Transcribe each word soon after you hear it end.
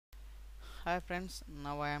Hi friends,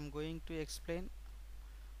 now I am going to explain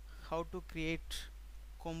how to create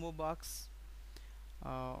combo box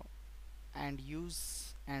uh, and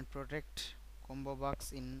use and protect combo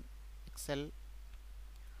box in Excel.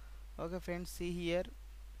 Okay friends, see here.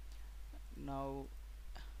 Now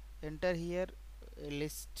enter here a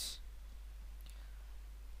list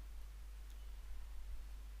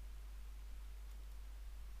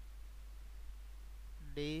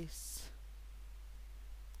days,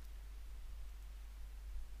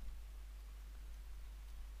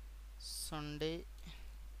 Sunday.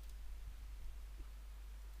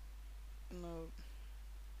 No,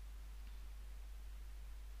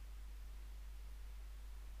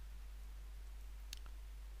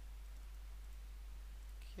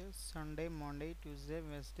 here Sunday, Monday, Tuesday,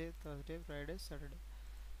 Wednesday, Thursday, Friday, Saturday.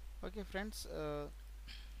 Okay friends,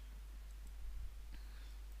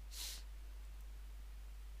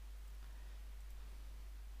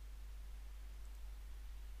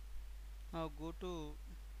 now go to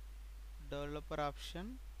developer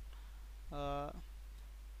option. Uh,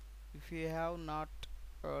 if you have not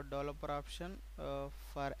developer option,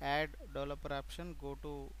 for add developer option, go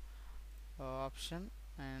to option,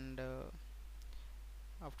 and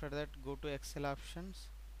after that go to Excel options.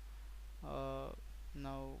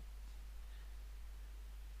 Now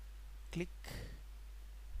click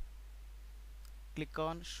click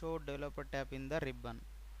on show developer tab in the ribbon.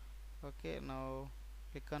 Okay, now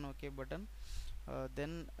click on OK button.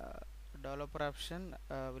 Then developer option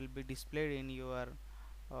will be displayed in your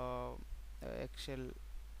Excel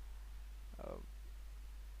uh,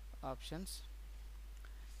 options.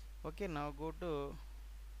 Okay, now go to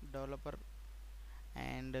developer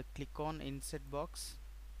and click on insert box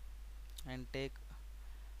and take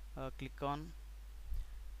click on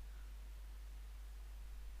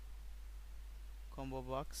combo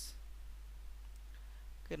box.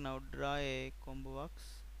 Okay, now draw a combo box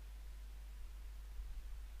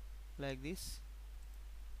like this.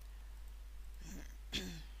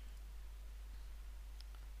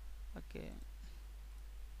 Okay,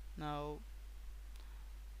 now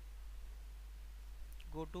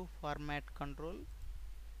go to format control,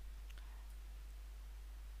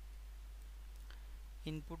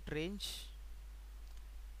 input range,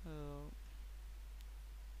 uh,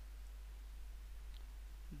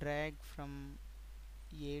 drag from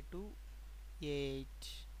A to A8.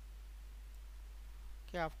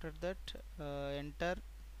 Okay, after that enter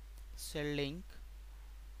cell link,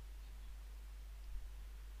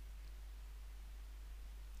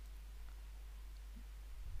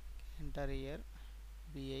 enter here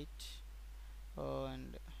B8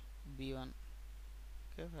 and B1.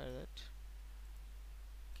 Okay, for that.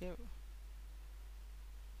 Okay,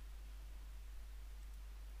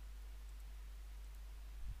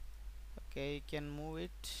 okay, you can move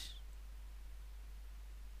it.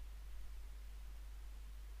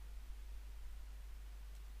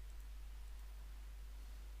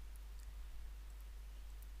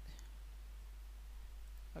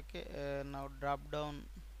 Okay, now drop down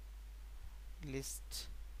list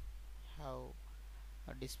how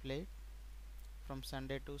displayed from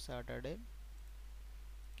Sunday to Saturday.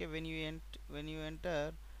 Okay, when you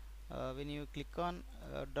enter when you click on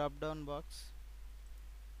drop down box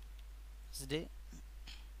Wednesday,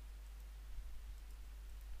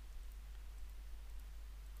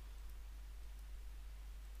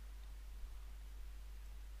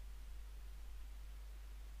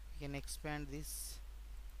 you can expand this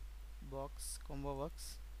box combo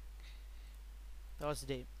box.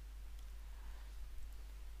 Thursday,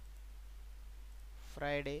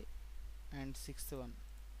 Friday, and sixth one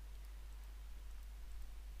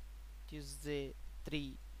Tuesday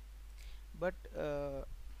 3. But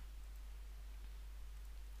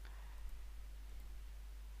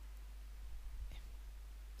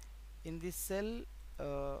in this cell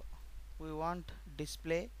uh, we want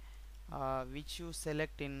display which you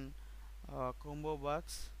select in combo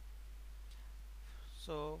box.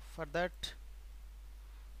 So for that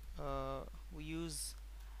we use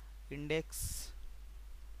index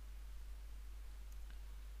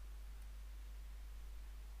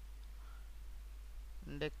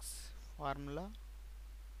index formula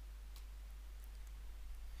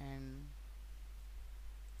and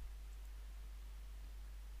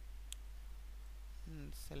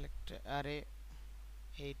select array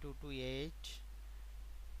A2 to A8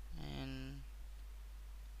 and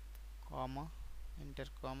comma, enter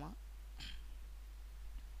comma,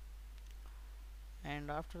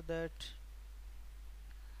 and after that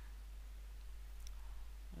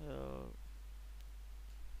uh,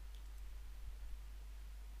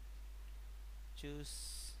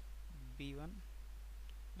 choose B1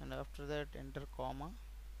 and after that enter comma.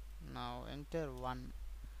 Now enter 1.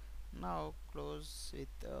 Now close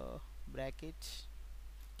with bracket.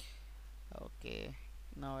 Okay,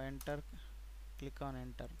 now enter, click on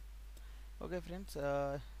enter. Okay friends,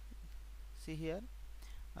 see here,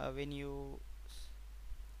 when you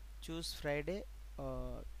choose Friday,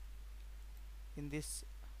 uh, in this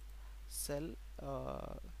cell,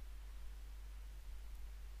 uh,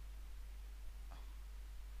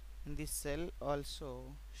 in this cell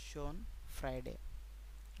also shown Friday.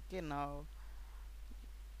 Okay, now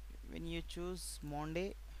when you choose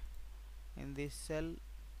Monday, in this cell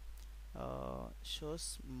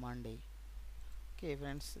shows Monday. Okay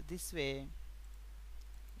friends, this way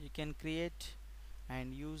you can create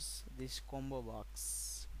and use this combo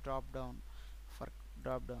box drop down for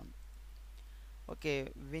drop down. Okay,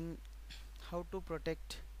 when how to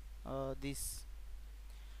protect this,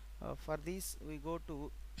 for this we go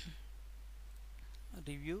to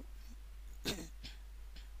review.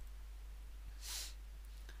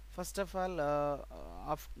 First of all,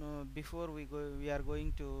 before we go, we are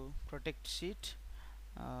going to protect sheet,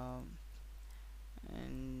 um,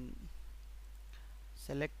 and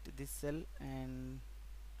select this cell and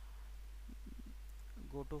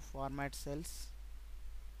go to format cells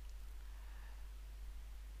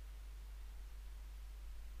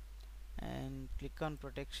and click on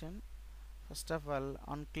protection. First of all,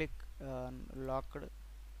 unclick locked.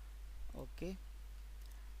 Okay,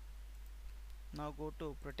 now go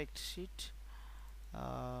to protect sheet,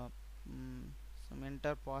 uh, mm, some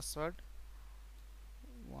enter password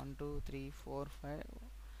 123455,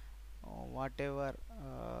 whatever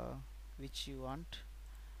which you want,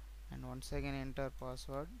 and once again enter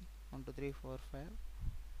password 12345.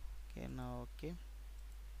 Okay, now okay.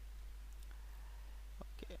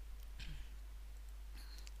 Okay,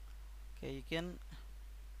 okay, you can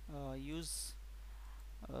use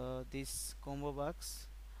this combo box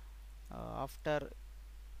after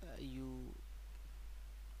you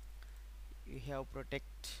have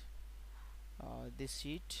protect this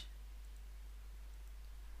sheet.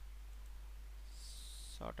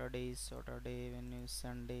 Saturday is Saturday, when you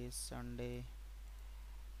Sunday is Sunday,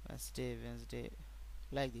 Wednesday Wednesday,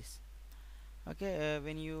 like this. Okay,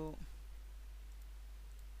 when you,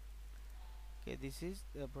 okay, this is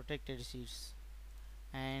the protected sheets.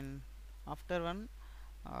 And after one,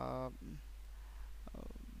 uh,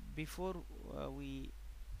 before we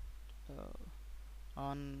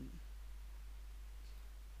on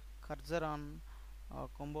cursor on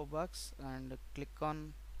combo box and click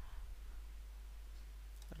on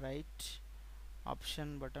right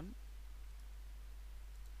option button,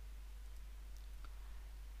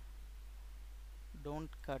 don't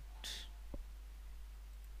cut,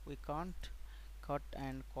 we can't cut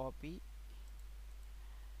and copy.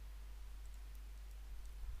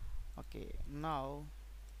 Okay, now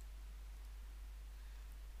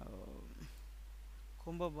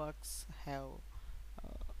combo box have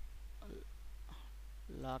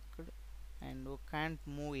locked and we can't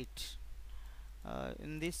move it.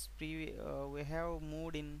 In this we have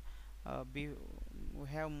moved in, we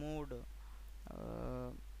have moved uh,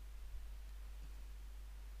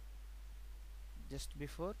 just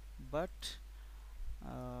before, but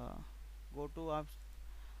uh, go to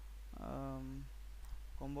um,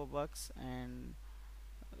 combo box and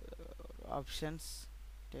options,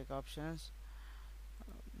 take options,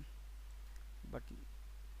 but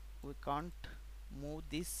we can't move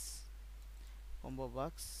this combo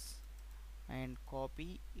box and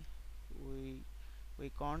copy, we we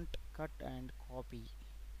can't cut and copy.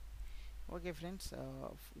 Okay friends,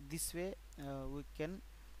 this way we can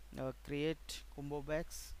create combo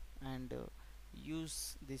bags and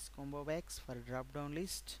use this combo bags for drop down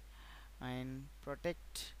list and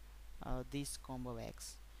protect these combo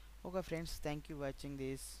bags. Okay friends, thank you watching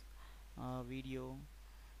this video.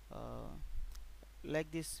 uh,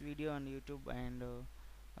 like this video on YouTube and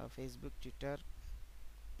Facebook, Twitter,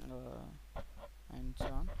 and so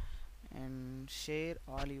on, and share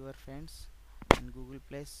all your friends and Google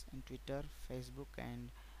Plus and Twitter, Facebook, and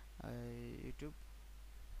YouTube.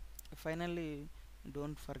 Finally,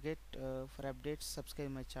 don't forget, for updates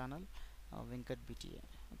subscribe my channel, Venkat BTA.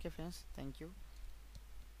 Okay friends, thank you,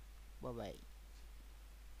 bye bye.